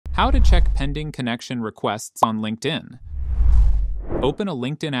How to check pending connection requests on LinkedIn. Open a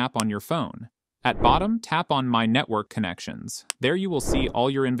LinkedIn app on your phone. At bottom, tap on My Network Connections. There you will see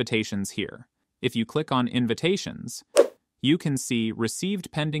all your invitations here. If you click on Invitations, you can see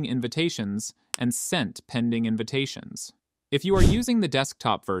Received Pending Invitations and Sent Pending Invitations. If you are using the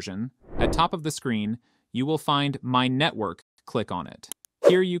desktop version, at top of the screen, you will find My Network. Click on it.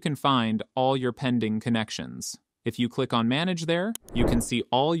 Here you can find all your pending connections. If you click on Manage there, you can see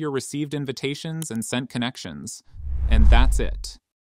all your received invitations and sent connections. And that's it.